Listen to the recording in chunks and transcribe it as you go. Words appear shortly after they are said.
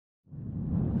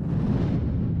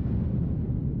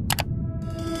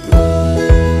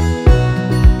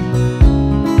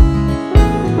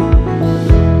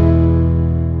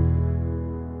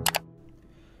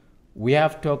we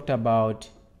have talked about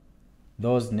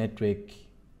those network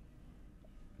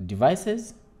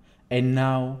devices, and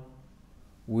now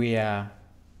we are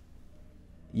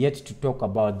yet to talk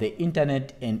about the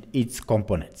internet and its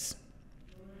components.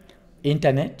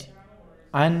 Internet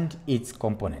and its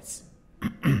components.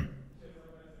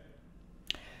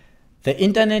 The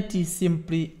internet is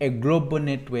simply a global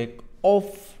network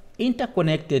of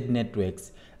interconnected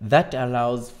networks that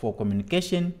allows for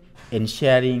communication and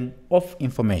sharing of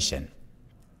information.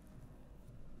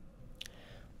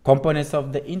 Components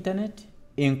of the internet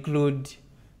include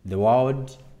the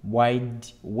World Wide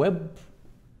Web,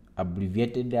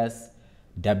 abbreviated as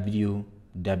WWW,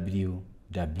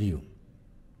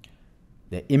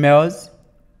 the emails,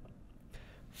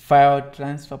 file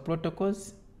transfer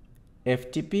protocols,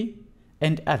 FTP,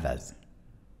 and others.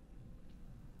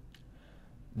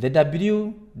 The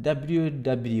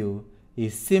www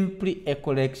is simply a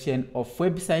collection of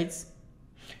websites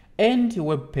and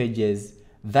web pages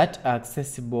that are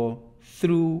accessible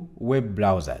through web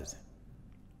browsers.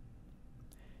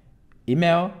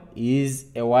 Email is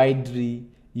a widely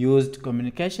used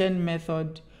communication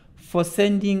method for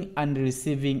sending and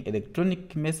receiving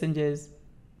electronic messages,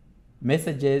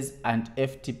 and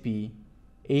FTP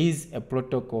is a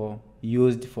protocol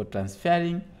used for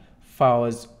transferring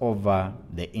files over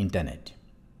the internet.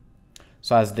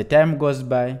 So as the time goes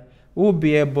by, we'll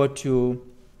be able to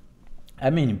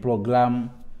program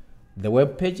the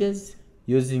web pages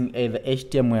using either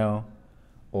HTML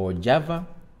or Java.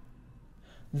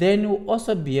 Then we'll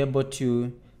also be able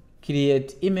to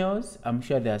create emails. I'm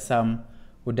sure there are some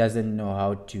who doesn't know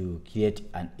how to create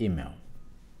an email.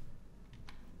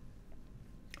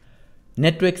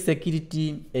 Network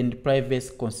security and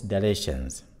privacy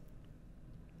considerations.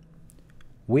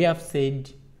 We have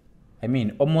said,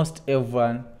 almost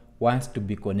everyone wants to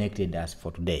be connected as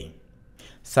for today.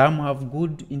 Some have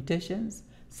good intentions,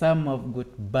 some have got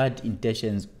bad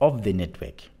intentions of the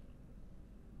network.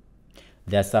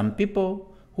 There are some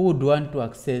people who would want to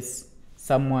access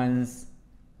someone's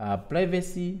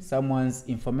privacy, someone's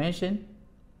information,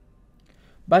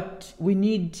 but we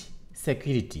need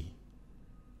security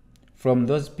from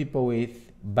those people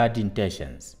with bad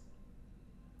intentions.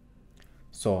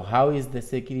 So how is the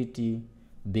security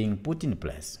being put in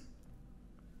place?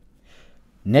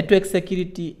 Network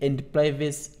security and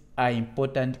privacy are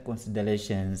important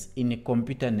considerations in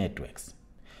computer networks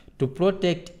to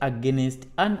protect against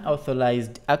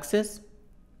unauthorized access,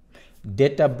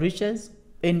 data breaches,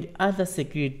 and other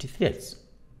security threats.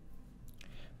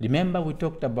 Remember, we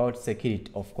talked about security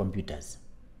of computers,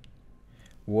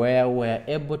 where we are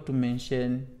able to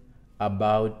mention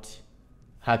about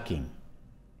hacking.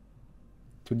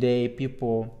 Today,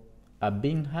 people are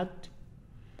being hacked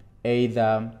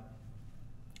either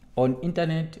on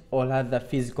internet or other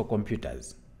physical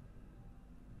computers.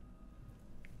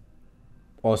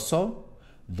 Also,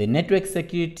 the network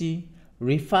security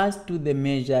refers to the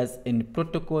measures and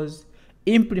protocols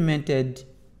implemented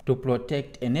to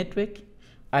protect a network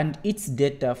and its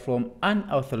data from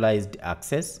unauthorized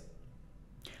access,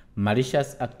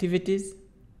 malicious activities,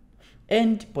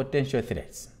 and potential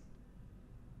threats.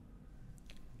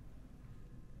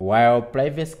 While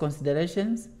privacy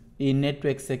considerations in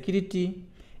network security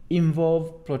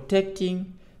involve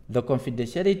protecting the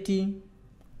confidentiality,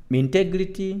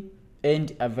 integrity,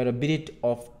 and availability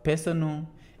of personal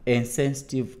and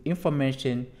sensitive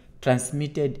information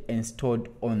transmitted and stored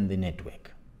on the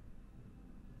network.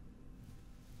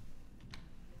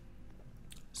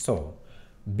 So,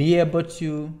 be able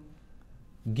to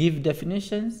give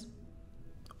definitions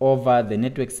over the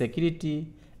network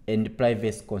security and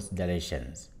privacy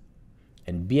considerations,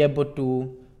 and be able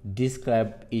to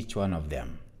describe each one of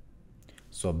them.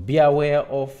 So be aware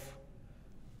of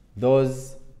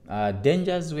those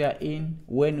dangers we are in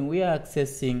when we are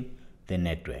accessing the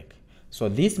network. So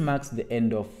this marks the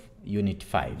end of Unit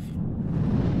 5.